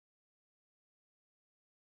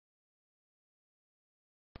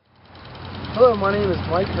Hello, my name is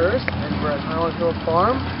Mike Hurst, and we're at Highland Hill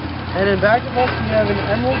Farm. And in back of us, we have an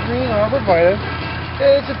emerald green arborvitae.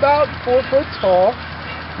 It's about 4 foot tall.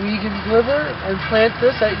 We can deliver and plant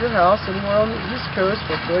this at your house anywhere on the East Coast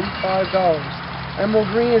for $35.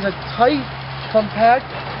 Emerald green is a tight, compact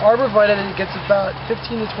arborvitae that gets about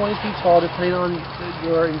 15 to 20 feet tall, depending on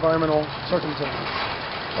your environmental circumstances.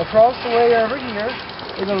 Across the way over here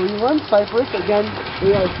is a rerun cypress. Again,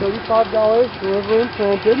 they are $35 delivered and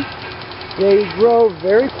planted. They grow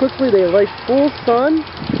very quickly. They like full sun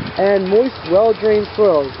and moist, well-drained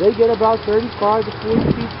soils. They get about 35 to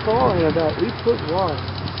 40 feet tall and about 8 foot wide.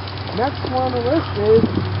 Next one on the list is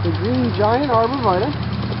the green giant arborvitae.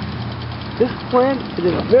 This plant is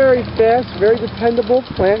a very fast, very dependable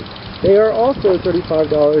plant. They are also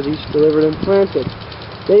 $35 each delivered and planted.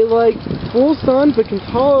 They like full sun but can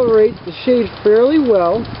tolerate the shade fairly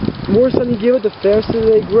well. The more sun you give it, the faster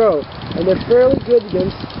they grow. And they're fairly good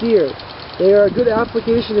against deer. They are a good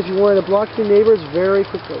application if you want to block your neighbors very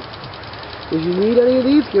quickly. If you need any of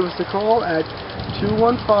these, give us a call at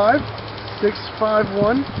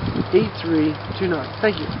 215-651-8329.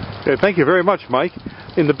 Thank you. Okay, thank you very much, Mike.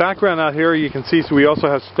 In the background out here, you can see we also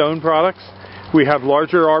have stone products. We have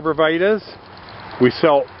larger arborvitaes. We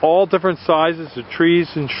sell all different sizes of trees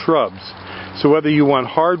and shrubs. So whether you want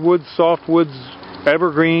hardwoods, softwoods,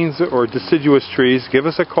 evergreens, or deciduous trees, give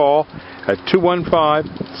us a call at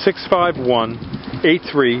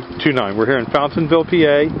 215-651-8329. We're here in Fountainville,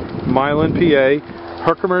 PA, Milan, PA,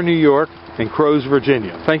 Herkimer, New York, and Crows,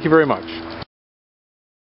 Virginia. Thank you very much.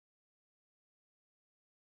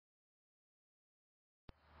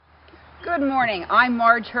 Good morning. I'm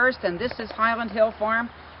Marge Hurst, and this is Highland Hill Farm.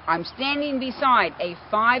 I'm standing beside a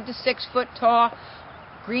 5 to 6 foot tall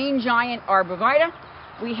green giant arborvitae.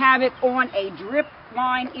 We have it on a drip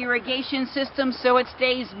line irrigation system so it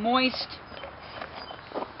stays moist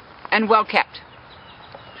and well kept.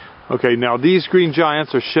 Okay, now these green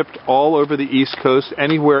giants are shipped all over the East Coast,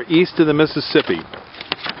 anywhere east of the Mississippi.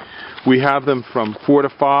 We have them from 4 to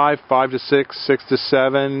 5, 5 to 6, 6 to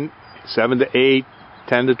 7, 7 to 8,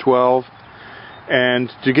 10 to 12.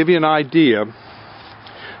 And to give you an idea,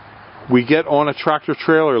 we get on a tractor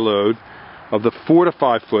trailer load of the 4 to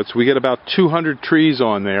 5 foots, we get about 200 trees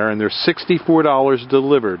on there, and they're $64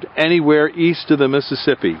 delivered anywhere east of the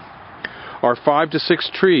Mississippi. Our 5 to 6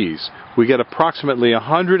 trees, we get approximately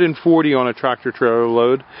 140 on a tractor trailer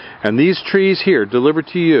load, and these trees here delivered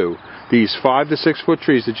to you, these 5 to 6 foot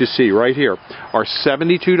trees that you see right here, are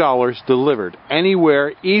 $72 delivered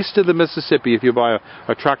anywhere east of the Mississippi if you buy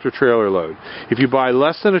a tractor trailer load. If you buy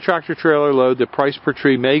less than a tractor trailer load, the price per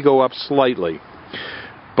tree may go up slightly.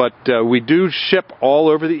 But we do ship all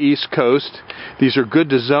over the East Coast. These are good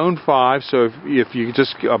to Zone 5, so if you're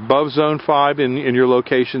just above Zone 5 in your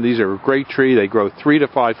location, these are a great tree. They grow 3 to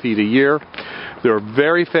 5 feet a year. They're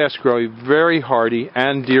very fast growing, very hardy,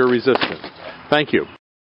 and deer resistant. Thank you.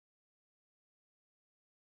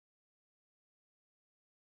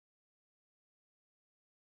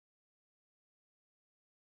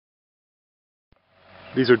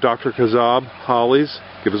 These are Dr. Kazab hollies.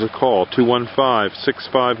 Give us a call,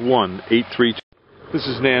 215-651-8329. This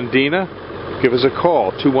is Nandina. Give us a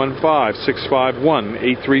call,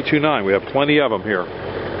 215-651-8329. We have plenty of them here.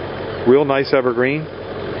 Real nice evergreen.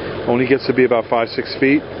 Only gets to be about 5-6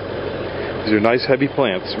 feet. These are nice heavy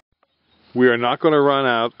plants. We are not going to run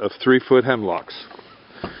out of 3-foot hemlocks.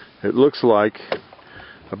 It looks like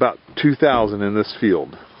about 2,000 in this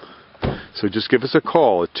field. So just give us a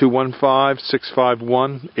call at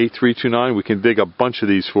 215-651-8329. We can dig a bunch of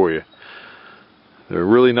these for you. They're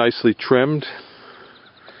really nicely trimmed.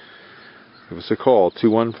 Give us a call,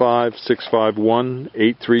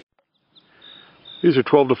 215-651-8329. These are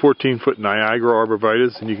 12 to 14 foot Niagara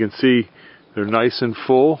arborvitaes, and you can see they're nice and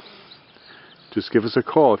full. Just give us a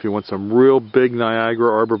call if you want some real big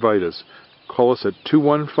Niagara arborvitaes. Call us at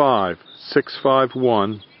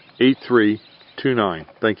 215-651-8329.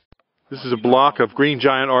 Thank you. This is a block of green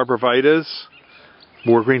giant arborvitaes.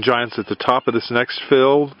 More green giants at the top of this next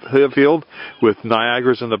field with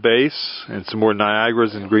Niagaras in the base, and some more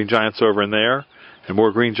Niagaras and green giants over in there, and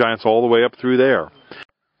more green giants all the way up through there.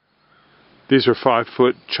 These are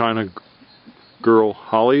 5-foot China Girl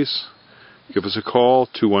hollies. Give us a call,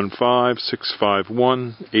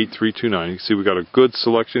 215-651-8329. You see we got a good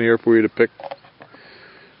selection here for you to pick.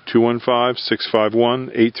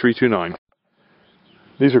 215-651-8329.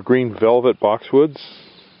 These are green velvet boxwoods.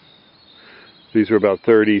 These are about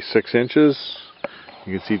 36 inches.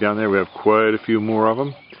 You can see down there we have quite a few more of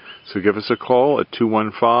them. So give us a call at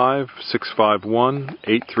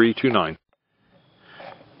 215-651-8329.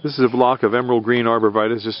 This is a block of emerald green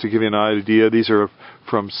arborvitae, just to give you an idea. These are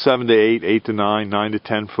from 7 to 8, 8 to 9, 9 to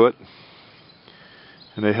 10 foot.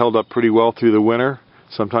 And they held up pretty well through the winter.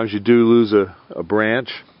 Sometimes you do lose a branch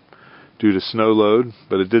due to snow load,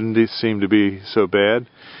 but it didn't seem to be so bad.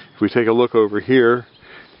 If we take a look over here,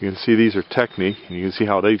 you can see these are technique, and you can see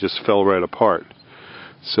how they just fell right apart.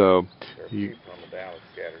 So, a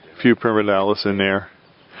few primordialis in there.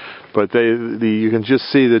 But you can just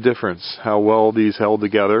see the difference, how well these held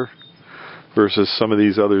together versus some of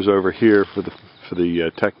these others over here for the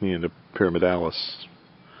Techni and the Pyramidalis.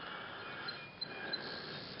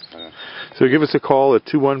 So give us a call at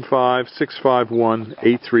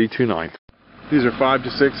 215-651-8329. These are 5 to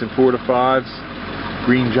 6 and 4 to 5s,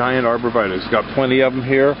 green giant arborvitaes. Got plenty of them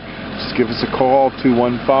here. Just give us a call,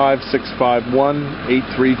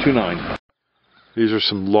 215-651-8329. These are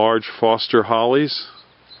some large Foster hollies.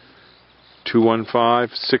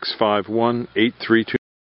 215-651-8329.